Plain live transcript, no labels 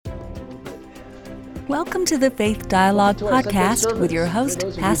Welcome to the Faith Dialogue podcast with your host,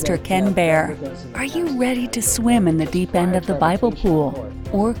 Pastor Ken Baer. Are you ready to swim in the deep end of the Bible pool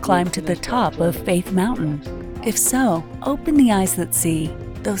or climb to the top of Faith Mountain? If so, open the eyes that see,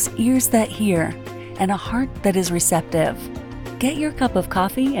 those ears that hear, and a heart that is receptive. Get your cup of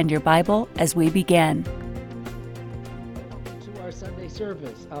coffee and your Bible as we begin. Sunday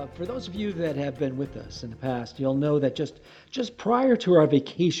service. For those of you that have been with us in the past, you'll know that just prior to our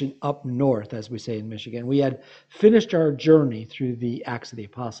vacation up north, as we say in Michigan, we had finished our journey through the Acts of the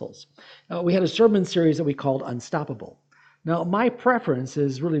Apostles. We had a sermon series that we called Unstoppable. Now, my preference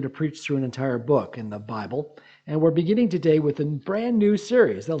is really to preach through an entire book in the Bible, and we're beginning today with a brand new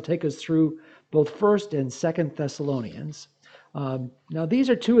series that'll take us through both 1st and 2nd Thessalonians. Now, these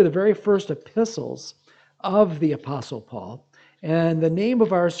are two of the very first epistles of the Apostle Paul. And the name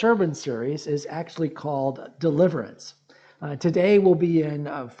of our sermon series is actually called Deliverance. Today we'll be in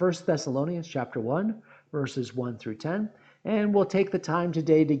 1 Thessalonians chapter 1, verses 1 through 10. And we'll take the time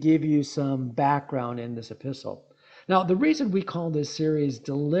today to give you some background in this epistle. Now, the reason we call this series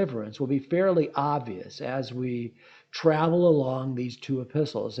Deliverance will be fairly obvious as we travel along these two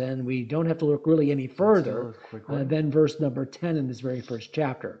epistles. And we don't have to look really any further than verse number 10 in this very first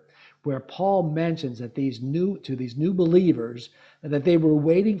chapter, where Paul mentions that these new believers, that they were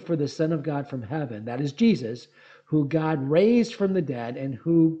waiting for the Son of God from heaven, that is Jesus, who God raised from the dead and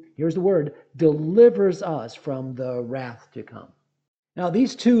who, here's the word, delivers us from the wrath to come. Now,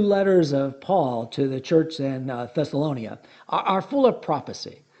 these two letters of Paul to the church in Thessalonica are full of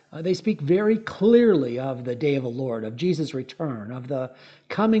prophecy. They speak very clearly of the day of the Lord, of Jesus' return, of the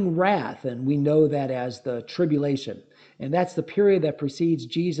coming wrath, and we know that as the tribulation. And that's the period that precedes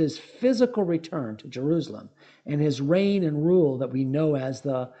Jesus' physical return to Jerusalem and his reign and rule that we know as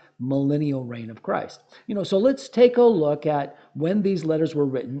the millennial reign of Christ. So let's take a look at when these letters were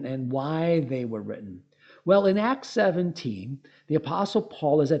written and why they were written. Well, in Acts 17, the Apostle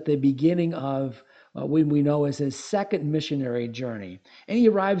Paul is at the beginning of what we know as his second missionary journey. And he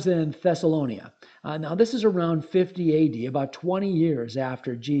arrives in Thessalonica. Now, this is around 50 AD, about 20 years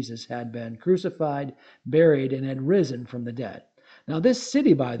after Jesus had been crucified, buried, and had risen from the dead. Now, this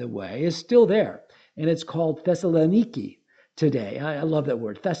city, by the way, is still there, and it's called Thessaloniki today. I love that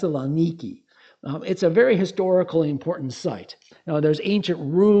word, Thessaloniki. It's a very historically important site. Now, there's ancient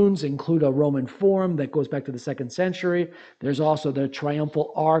ruins, include a Roman forum that goes back to the 2nd century. There's also the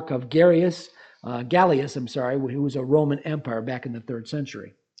triumphal arch of Gallius, who was a Roman empire back in the 3rd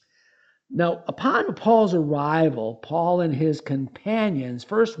century. Now, upon Paul's arrival, Paul and his companions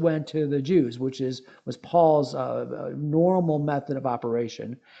first went to the Jews, which was Paul's normal method of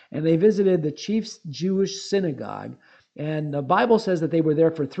operation, and they visited the chief Jewish synagogue. And the Bible says that they were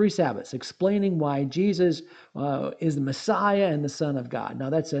there for 3 Sabbaths, explaining why Jesus is the Messiah and the Son of God. Now,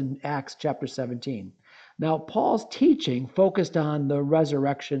 that's in Acts chapter 17. Now, Paul's teaching focused on the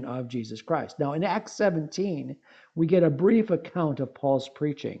resurrection of Jesus Christ. Now, in Acts 17, we get a brief account of Paul's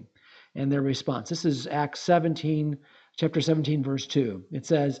preaching and their response. This is Acts 17, chapter 17, verse 2. It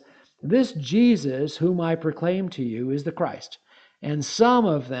says, "This Jesus whom I proclaim to you is the Christ." And some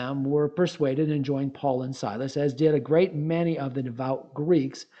of them were persuaded and joined Paul and Silas, as did a great many of the devout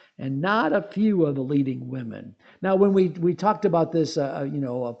Greeks, and not a few of the leading women. Now, when we talked about this,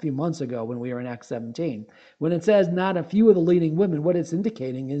 a few months ago when we were in Acts 17, when it says not a few of the leading women, what it's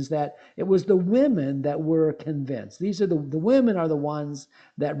indicating is that it was the women that were convinced. These are the women are the ones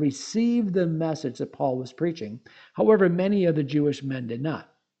that received the message that Paul was preaching. However, many of the Jewish men did not.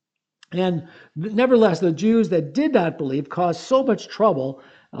 And nevertheless, the Jews that did not believe caused so much trouble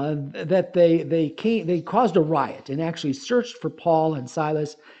that they caused a riot and actually searched for Paul and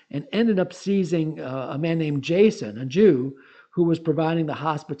Silas and ended up seizing a man named Jason, a Jew, who was providing the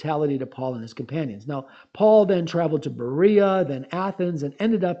hospitality to Paul and his companions. Now, Paul then traveled to Berea, then Athens, and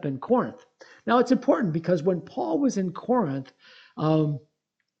ended up in Corinth. Now, it's important because when Paul was in Corinth,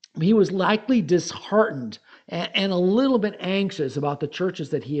 he was likely disheartened and a little bit anxious about the churches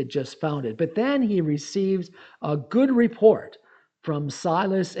that he had just founded. But then he receives a good report from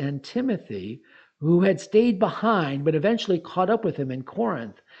Silas and Timothy, who had stayed behind but eventually caught up with him in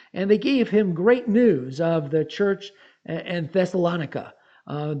Corinth. And they gave him great news of the church in Thessalonica.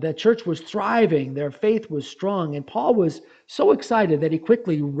 The church was thriving, their faith was strong, and Paul was so excited that he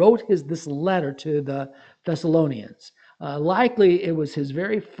quickly wrote this letter to the Thessalonians. Likely it was his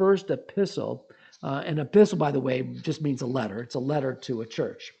very first epistle. An epistle, by the way, just means a letter. It's a letter to a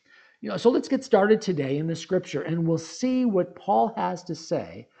church. So let's get started today in the scripture, and we'll see what Paul has to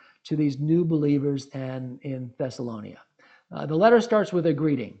say to these new believers in Thessalonica. The letter starts with a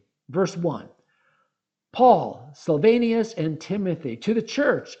greeting. Verse 1. Paul, Silvanus, and Timothy, to the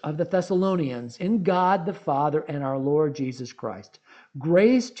church of the Thessalonians, in God the Father and our Lord Jesus Christ.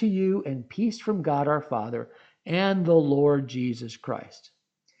 Grace to you and peace from God our Father and the Lord Jesus Christ.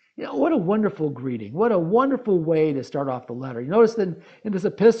 What a wonderful greeting. What a wonderful way to start off the letter. You notice that in this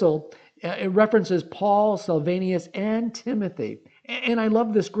epistle, it references Paul, Silvanus, and Timothy. And I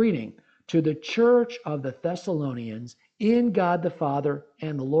love this greeting. To the church of the Thessalonians, in God the Father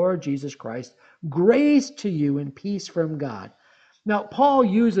and the Lord Jesus Christ, grace to you and peace from God. Now, Paul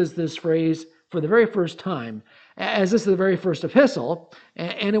uses this phrase for the very first time, as this is the very first epistle,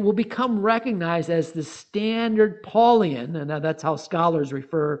 and it will become recognized as the standard Paulian, and that's how scholars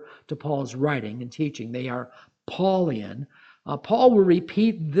refer to Paul's writing and teaching. They are Paulian. Paul will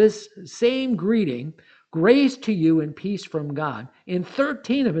repeat this same greeting, grace to you and peace from God, in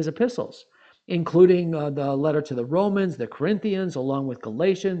 13 of his epistles, including the letter to the Romans, the Corinthians, along with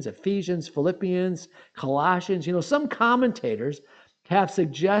Galatians, Ephesians, Philippians, Colossians. Some commentators have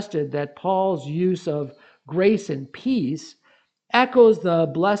suggested that Paul's use of grace and peace echoes the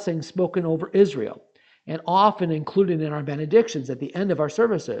blessing spoken over Israel and often included in our benedictions at the end of our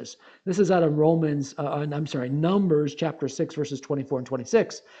services. This is out of Numbers chapter 6, verses 24 and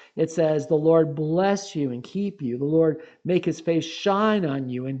 26. It says, the Lord bless you and keep you. The Lord make his face shine on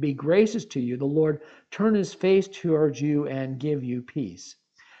you and be gracious to you. The Lord turn his face towards you and give you peace.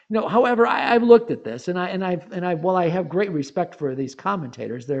 However, I've looked at this, while I have great respect for these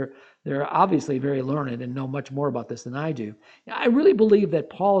commentators, they're obviously very learned and know much more about this than I do. I really believe that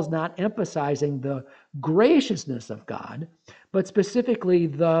Paul is not emphasizing the graciousness of God, but specifically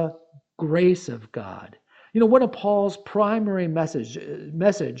the grace of God. One of Paul's primary message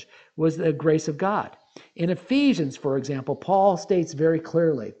was the grace of God. In Ephesians, for example, Paul states very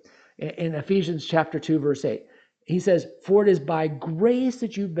clearly in Ephesians chapter 2, verse 8, he says, for it is by grace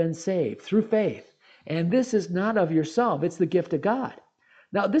that you've been saved through faith. And this is not of yourself. It's the gift of God.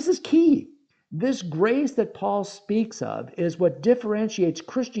 Now, this is key. This grace that Paul speaks of is what differentiates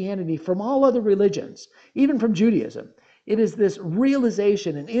Christianity from all other religions, even from Judaism. It is this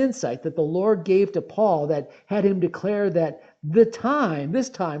realization and insight that the Lord gave to Paul that had him declare that this time,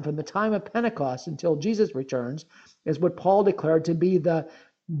 from the time of Pentecost until Jesus returns, is what Paul declared to be the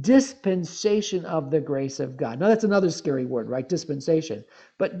dispensation of the grace of God. Now, that's another scary word, right? Dispensation.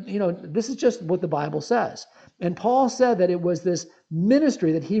 But, this is just what the Bible says. And Paul said that it was this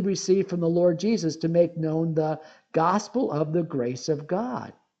ministry that he received from the Lord Jesus to make known the gospel of the grace of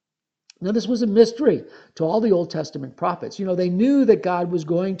God. Now, this was a mystery to all the Old Testament prophets. They knew that God was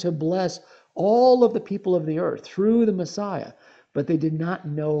going to bless all of the people of the earth through the Messiah, but they did not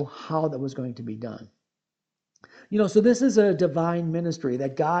know how that was going to be done. So this is a divine ministry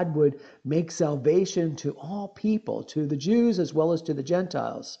that God would make salvation to all people, to the Jews as well as to the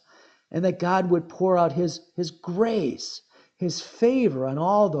Gentiles, and that God would pour out his grace, his favor on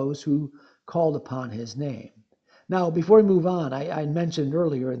all those who called upon his name. Now, before we move on, I mentioned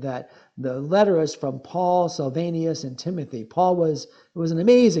earlier that the letter is from Paul, Silvanus, and Timothy. Paul was an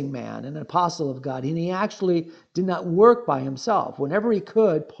amazing man, an apostle of God, and he actually did not work by himself. Whenever he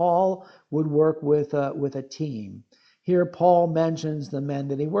could, Paul would work with a team. Here, Paul mentions the men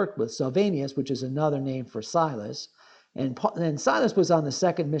that he worked with. Silvanus, which is another name for Silas, and Silas was on the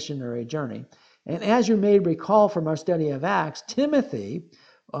second missionary journey. And as you may recall from our study of Acts, Timothy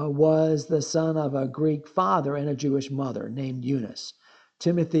was the son of a Greek father and a Jewish mother named Eunice.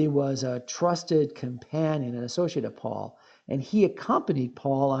 Timothy was a trusted companion and associate of Paul, and he accompanied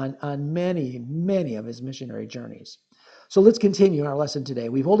Paul on many, many of his missionary journeys. So let's continue our lesson today.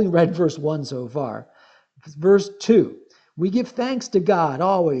 We've only read verse 1 so far. Verse 2, we give thanks to God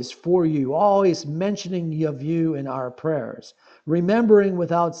always for you, always mentioning of you in our prayers, remembering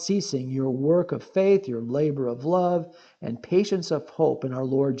without ceasing your work of faith, your labor of love, and patience of hope in our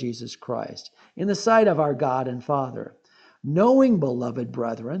Lord Jesus Christ, in the sight of our God and Father. Knowing, beloved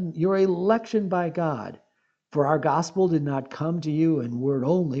brethren, your election by God, for our gospel did not come to you in word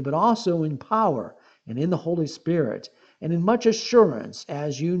only, but also in power and in the Holy Spirit, and in much assurance,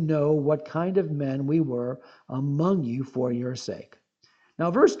 as you know what kind of men we were among you for your sake. Now,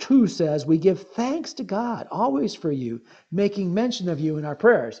 verse 2 says, we give thanks to God always for you, making mention of you in our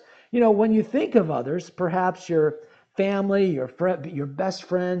prayers. When you think of others, perhaps your family, your best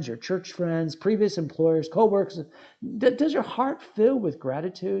friends, your church friends, previous employers, co-workers, does your heart fill with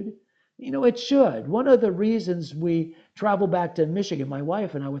gratitude? It should. One of the reasons we travel back to Michigan, my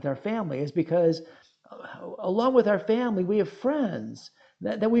wife and I, with our family, is because along with our family, we have friends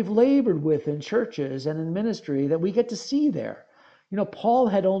that we've labored with in churches and in ministry that we get to see there. Paul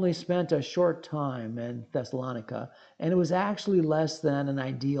had only spent a short time in Thessalonica, and it was actually less than an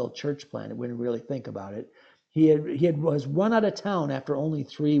ideal church plant when you really think about it. Was run out of town after only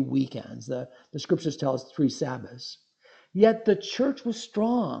 3 weekends. The scriptures tell us 3 Sabbaths. Yet the church was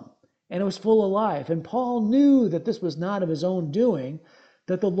strong and it was full of life. And Paul knew that this was not of his own doing,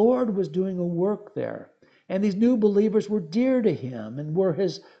 that the Lord was doing a work there. And these new believers were dear to him and were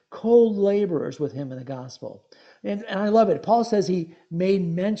his co-laborers with him in the gospel. And I love it. Paul says he made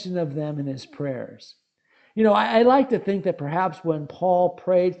mention of them in his prayers. I like to think that perhaps when Paul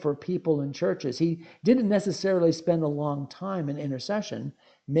prayed for people in churches, he didn't necessarily spend a long time in intercession,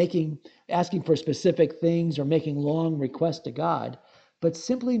 asking for specific things or making long requests to God, but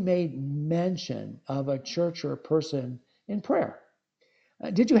simply made mention of a church or a person in prayer.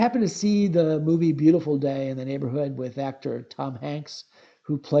 Did you happen to see the movie Beautiful Day in the Neighborhood with actor Tom Hanks,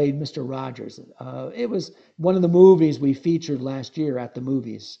 who played Mr. Rogers? It was one of the movies we featured last year at the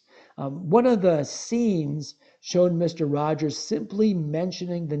movies. One of the scenes showed Mr. Rogers simply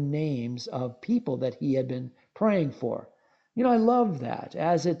mentioning the names of people that he had been praying for. I love that,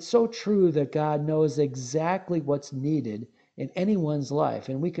 as it's so true that God knows exactly what's needed in anyone's life,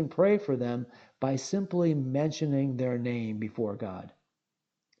 and we can pray for them by simply mentioning their name before God.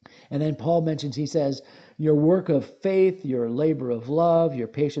 And then Paul mentions, he says, your work of faith, your labor of love, your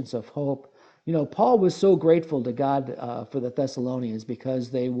patience of hope. Paul was so grateful to God for the Thessalonians because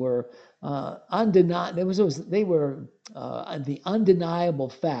they were they were the undeniable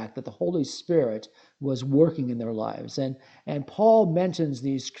fact that the Holy Spirit was working in their lives. And Paul mentions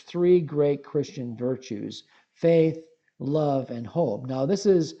these 3 great Christian virtues: faith, love, and hope. Now, this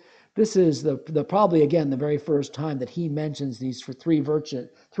is the probably again the very first time that he mentions these three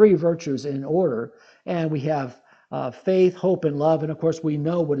virtues in order, and we have faith, hope, and love. And of course, we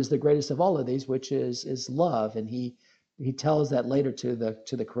know what is the greatest of all of these, which is love, and he tells that later to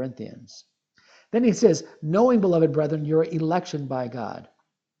the Corinthians. Then he says, knowing, beloved brethren, your election by God.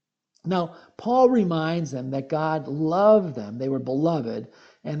 Now, Paul reminds them that God loved them, they were beloved,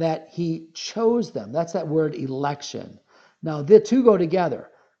 and that he chose them. That's that word election. Now, the two go together.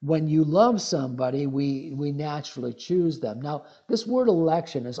 When you love somebody, we naturally choose them. Now, this word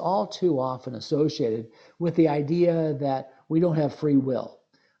election is all too often associated with the idea that we don't have free will,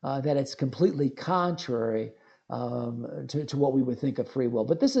 that it's completely contrary to what we would think of free will.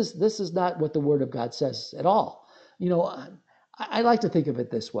 But this is not what the Word of God says at all. I like to think of it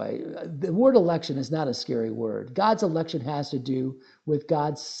this way. The word election is not a scary word. God's election has to do with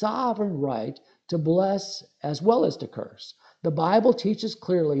God's sovereign right to bless as well as to curse. The Bible teaches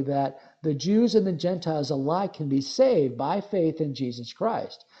clearly that the Jews and the Gentiles alike can be saved by faith in Jesus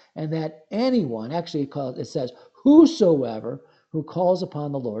Christ, and that anyone, actually it says, whosoever who calls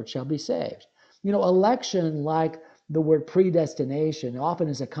upon the Lord shall be saved. Election, like the word predestination, often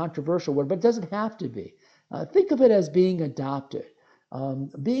is a controversial word, but it doesn't have to be. Think of it as being adopted.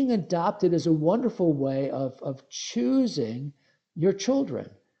 Being adopted is a wonderful way of choosing your children,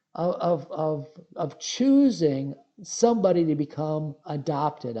 of choosing somebody to become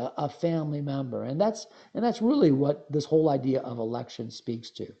adopted, a family member. And that's really what this whole idea of election speaks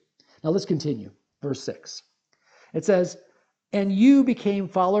to. Now let's continue. Verse 6. It says, and you became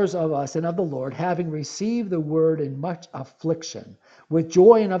followers of us and of the Lord, having received the word in much affliction, with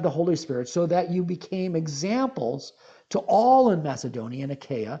joy and of the Holy Spirit, so that you became examples to all in Macedonia and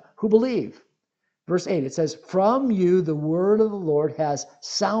Achaia who believe. Verse 8, it says, from you the word of the Lord has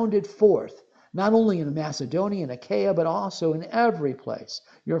sounded forth, not only in Macedonia and Achaia, but also in every place.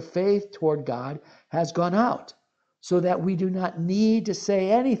 Your faith toward God has gone out, so that we do not need to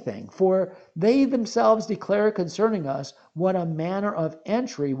say anything, for they themselves declare concerning us what a manner of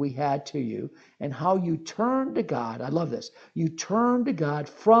entry we had to you, and how you turned to God. I love this. You turned to God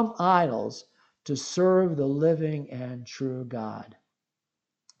from idols to serve the living and true God.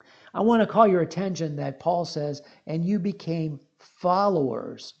 I want to call your attention that Paul says, and you became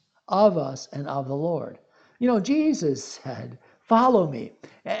followers of us and of the Lord. Jesus said, follow me.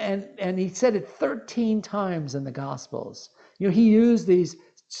 And he said it 13 times in the Gospels. He used these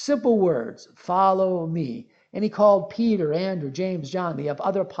simple words, follow me. And he called Peter, Andrew, James, John, the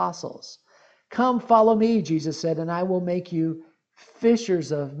other apostles. Come, follow me, Jesus said, and I will make you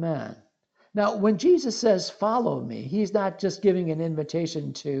fishers of men. Now, when Jesus says, follow me, he's not just giving an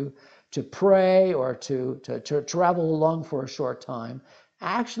invitation to pray or to travel along for a short time.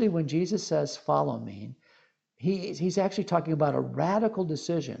 Actually, when Jesus says, follow me, he's actually talking about a radical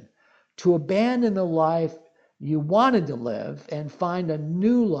decision to abandon the life you wanted to live and find a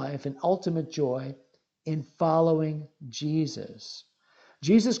new life and ultimate joy in following Jesus.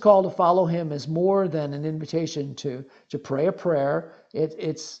 Jesus' call to follow him is more than an invitation to pray a prayer.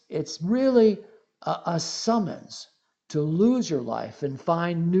 It's really a summons to lose your life and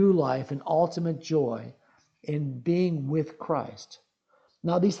find new life and ultimate joy in being with Christ.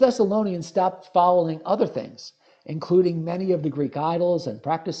 Now, these Thessalonians stopped following other things, including many of the Greek idols and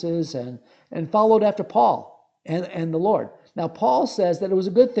practices, and followed after Paul and the Lord. Now, Paul says that it was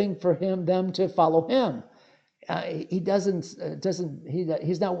a good thing for them to follow him. He's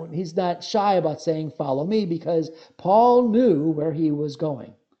not shy about saying follow me, because Paul knew where he was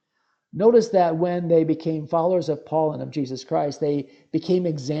going. Notice that when they became followers of Paul and of Jesus Christ, they became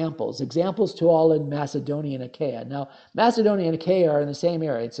examples to all in Macedonia and Achaia. Now, Macedonia and Achaia are in the same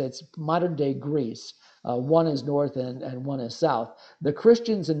area. It's modern day Greece. One is north and one is south. The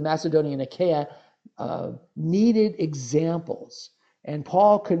Christians in Macedonia and Achaia needed examples. And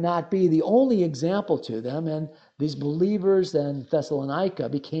Paul could not be the only example to them. And these believers in Thessalonica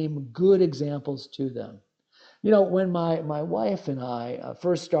became good examples to them. When my wife and I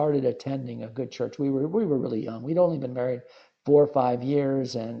first started attending a good church, we were really young. We'd only been married 4 or 5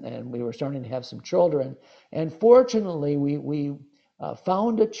 years, and we were starting to have some children. And fortunately, we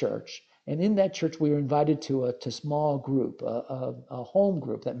found a church, and in that church, we were invited to a small group, a home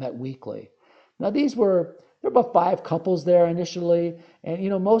group that met weekly. Now, there were about 5 couples there initially,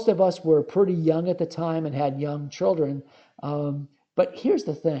 and most of us were pretty young at the time and had young children. But here's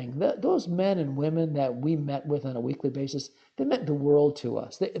the thing, those men and women that we met with on a weekly basis, they meant the world to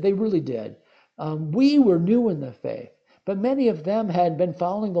us. They really did. We were new in the faith, but many of them had been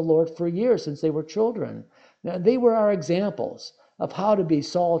following the Lord for years since they were children. Now, they were our examples of how to be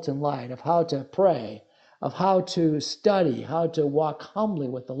salt and light, of how to pray, of how to study, how to walk humbly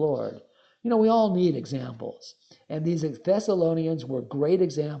with the Lord. We all need examples, and these Thessalonians were great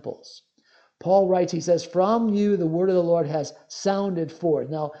examples. Paul writes, he says, from you the word of the Lord has sounded forth.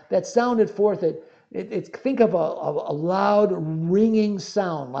 Now, that sounded forth, think of a loud ringing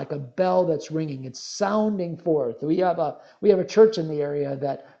sound, like a bell that's ringing. It's sounding forth. We have a church in the area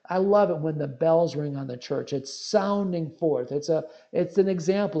that I love it when the bells ring on the church. It's sounding forth. It's an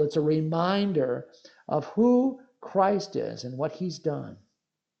example. It's a reminder of who Christ is and what he's done.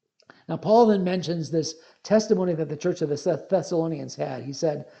 Now, Paul then mentions this testimony that the church of the Thessalonians had. He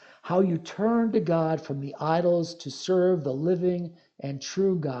said, how you turned to God from the idols to serve the living and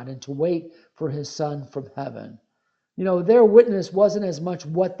true God and to wait for his Son from heaven. Their witness wasn't as much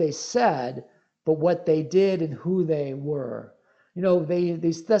what they said, but what they did and who they were.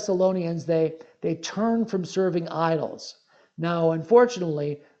 These Thessalonians, they turned from serving idols. Now,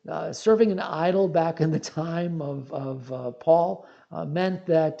 unfortunately, serving an idol back in the time of Paul meant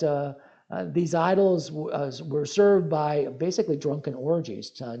that these idols were served by basically drunken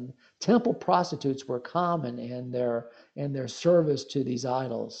orgies. Temple prostitutes were common in their service to these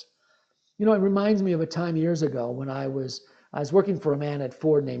idols. It reminds me of a time years ago when I was working for a man at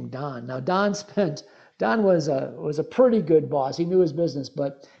Ford named Don. Now, Don was a pretty good boss. He knew his business,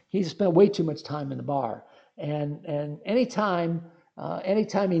 but he spent way too much time in the bar. And anytime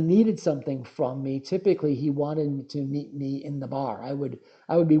he needed something from me, typically he wanted to meet me in the bar. I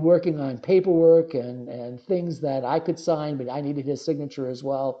would be working on paperwork and things that I could sign, but I needed his signature as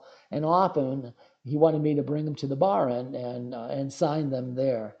well. And often he wanted me to bring them to the bar and sign them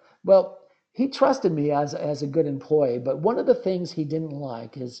there. Well, he trusted me as a good employee, but one of the things he didn't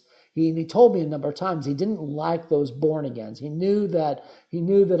like is he told me a number of times he didn't like those born agains. He knew that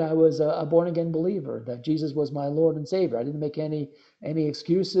I was a born again believer, that Jesus was my Lord and Savior. I didn't make any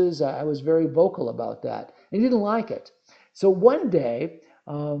excuses. I was very vocal about that. And he didn't like it. So one day,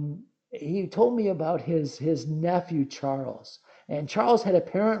 he told me about his nephew Charles. And Charles had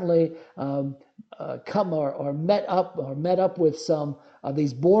apparently come or met up with some of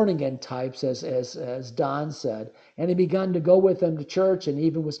these born again types, as Don said, and he begun to go with them to church, and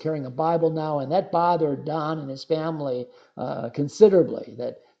even was carrying a Bible now, and that bothered Don and his family considerably.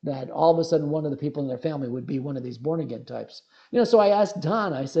 That all of a sudden one of the people in their family would be one of these born again types. So I asked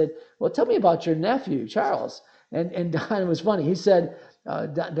Don. I said, "Well, tell me about your nephew Charles." And Don, was funny. He said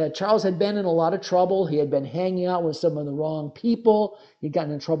that Charles had been in a lot of trouble. He had been hanging out with some of the wrong people. He'd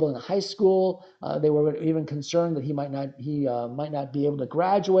gotten in trouble in high school. They were even concerned that he might not be able to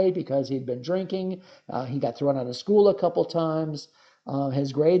graduate because he'd been drinking. He got thrown out of school a couple times.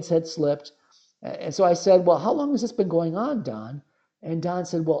 His grades had slipped. And so I said, "Well, how long has this been going on, Don?" And Don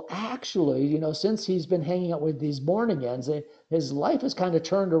said, well, actually, since he's been hanging out with these born-agains, his life has kind of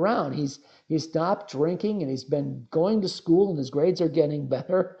turned around. He stopped drinking and he's been going to school and his grades are getting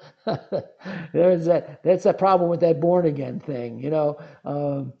better. That's a problem with that born-again thing.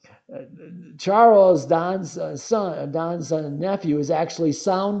 Charles, Don's son, Don's nephew, is actually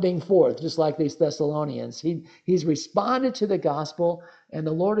sounding forth, just like these Thessalonians. He's responded to the gospel and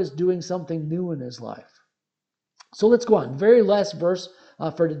the Lord is doing something new in his life. So let's go on. Very last verse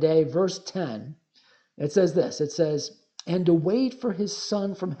for today, verse 10. It says this. It says, and to wait for his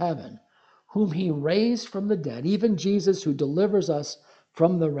Son from heaven, whom he raised from the dead, even Jesus who delivers us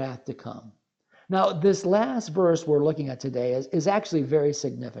from the wrath to come. Now, this last verse we're looking at today is actually very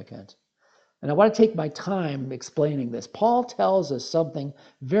significant. And I want to take my time explaining this. Paul tells us something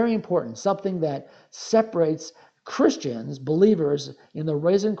very important, something that separates Christians, believers in the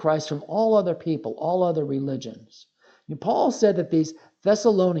risen Christ from all other people, all other religions. And Paul said that these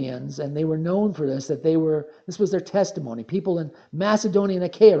Thessalonians, and they were known for this, this was their testimony. People in Macedonia and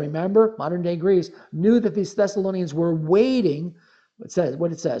Achaia, remember, modern day Greece, knew that these Thessalonians were waiting,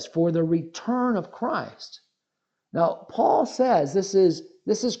 what it says, for the return of Christ. Now, Paul says this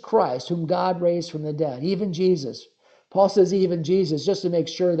is Christ, whom God raised from the dead, even Jesus. Paul says even Jesus, just to make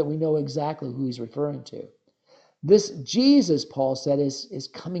sure that we know exactly who he's referring to. This Jesus, Paul said, is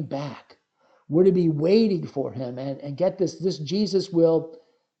coming back. We're to be waiting for him. And get this Jesus will,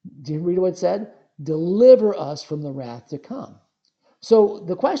 do you read what it said? Deliver us from the wrath to come. So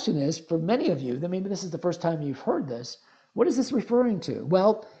the question is, for many of you, maybe this is the first time you've heard this, what is this referring to?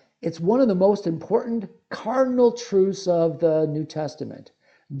 Well, it's one of the most important cardinal truths of the New Testament.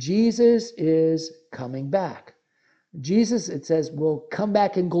 Jesus is coming back. Jesus, it says, will come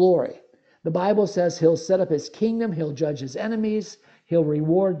back in glory. The Bible says he'll set up his kingdom, he'll judge his enemies, he'll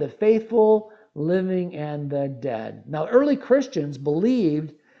reward the faithful, living, and the dead. Now, early Christians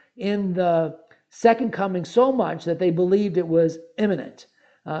believed in the second coming so much that they believed it was imminent.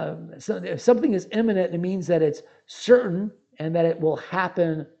 So if something is imminent, it means that it's certain and that it will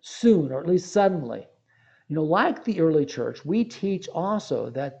happen soon, or at least suddenly. Like the early church, we teach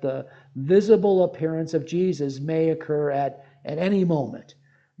also that the visible appearance of Jesus may occur at any moment.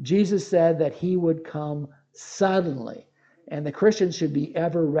 Jesus said that he would come suddenly, and the Christians should be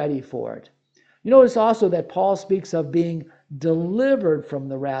ever ready for it. You notice also that Paul speaks of being delivered from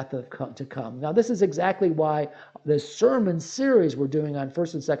the wrath to come. Now, this is exactly why the sermon series we're doing on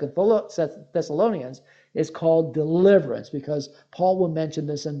 1st and 2nd Thessalonians is called Deliverance, because Paul will mention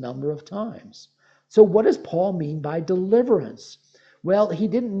this a number of times. So what does Paul mean by deliverance? Well, he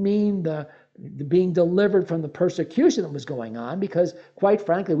didn't mean the being delivered from the persecution that was going on, because quite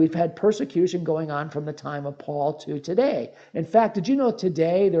frankly, we've had persecution going on from the time of Paul to today. In fact, did you know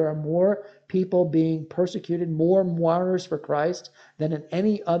today there are more people being persecuted, more martyrs for Christ than at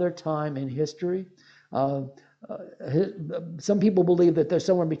any other time in history? Some people believe that there's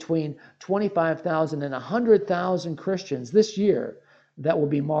somewhere between 25,000 and 100,000 Christians this year that will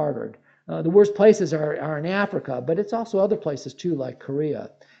be martyred. The worst places are in Africa, but it's also other places too, like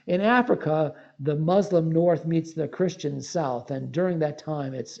Korea. In Africa, the Muslim north meets the Christian south, and during that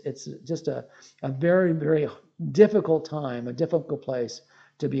time, it's just a very, very difficult time, a difficult place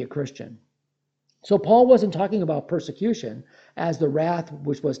to be a Christian. So Paul wasn't talking about persecution as the wrath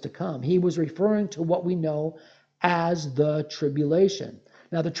which was to come. He was referring to what we know as the tribulation.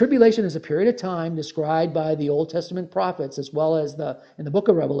 Now, the tribulation is a period of time described by the Old Testament prophets, as well as in the book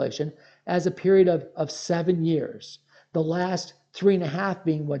of Revelation, as a period of 7 years. The last 3.5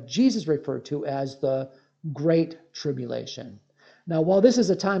 being what Jesus referred to as the Great Tribulation. Now, while this is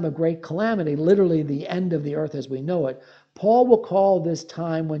a time of great calamity, literally the end of the earth as we know it, Paul will call this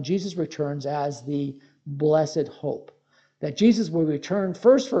time when Jesus returns as the blessed hope. That Jesus will return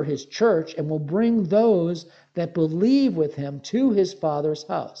first for his church and will bring those that believe with him to his Father's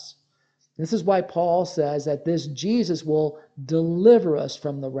house. This is why Paul says that this Jesus will deliver us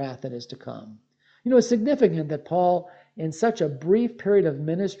from the wrath that is to come. It's significant that Paul, in such a brief period of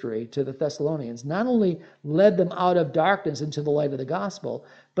ministry to the Thessalonians, not only led them out of darkness into the light of the gospel,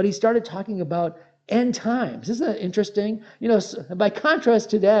 but he started talking about end times. Isn't that interesting? By contrast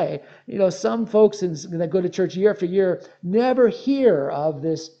today, some folks that go to church year after year never hear of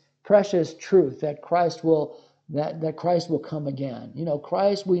this precious truth that Christ will come again.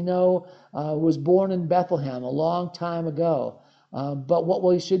 Christ, we know, was born in Bethlehem a long time ago. But what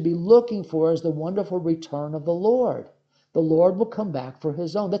we should be looking for is the wonderful return of the Lord. The Lord will come back for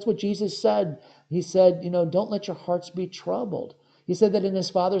his own. That's what Jesus said. He said, don't let your hearts be troubled. He said that in his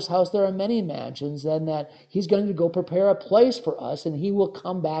Father's house there are many mansions, and that he's going to go prepare a place for us, and he will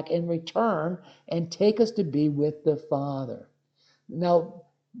come back and return and take us to be with the Father. Now,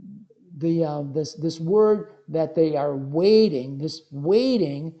 this word that they are waiting, this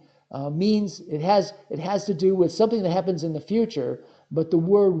waiting means it has to do with something that happens in the future, but the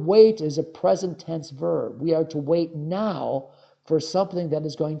word wait is a present tense verb. We are to wait now for something that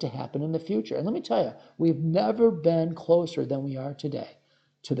is going to happen in the future. And let me tell you, we've never been closer than we are today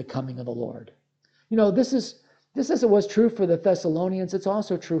to the coming of the Lord. You know, this as it was true for the Thessalonians, it's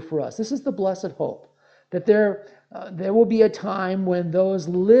also true for us. This is the blessed hope that there will be a time when those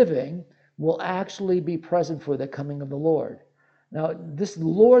living will actually be present for the coming of the Lord. Now, this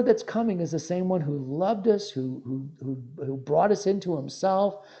Lord that's coming is the same one who loved us, who brought us into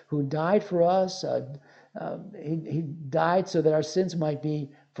himself, who died for us. He died so that our sins might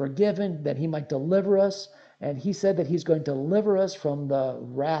be forgiven, that he might deliver us. And he said that he's going to deliver us from the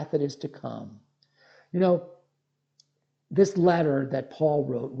wrath that is to come. You know, this letter that Paul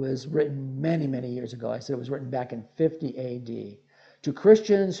wrote was written many, many years ago. I said it was written back in 50 AD to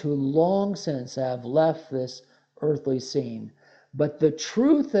Christians who long since have left this earthly scene. But the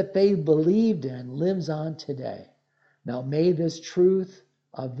truth that they believed in lives on today. Now, may this truth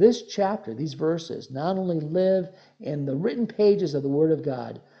of this chapter, these verses, not only live in the written pages of the Word of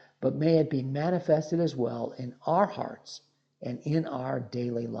God, but may it be manifested as well in our hearts and in our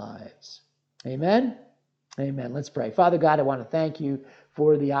daily lives. Amen? Amen. Let's pray. Father God, I want to thank you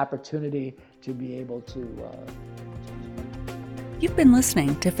for the opportunity to be able to... You've been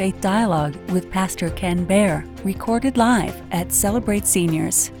listening to Faith Dialogue with Pastor Ken Baer, recorded live at Celebrate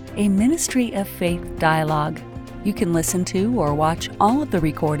Seniors, a ministry of Faith Dialogue. You can listen to or watch all of the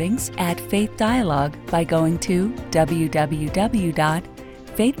recordings at Faith Dialogue by going to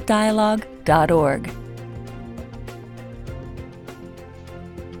www.faithdialogue.org.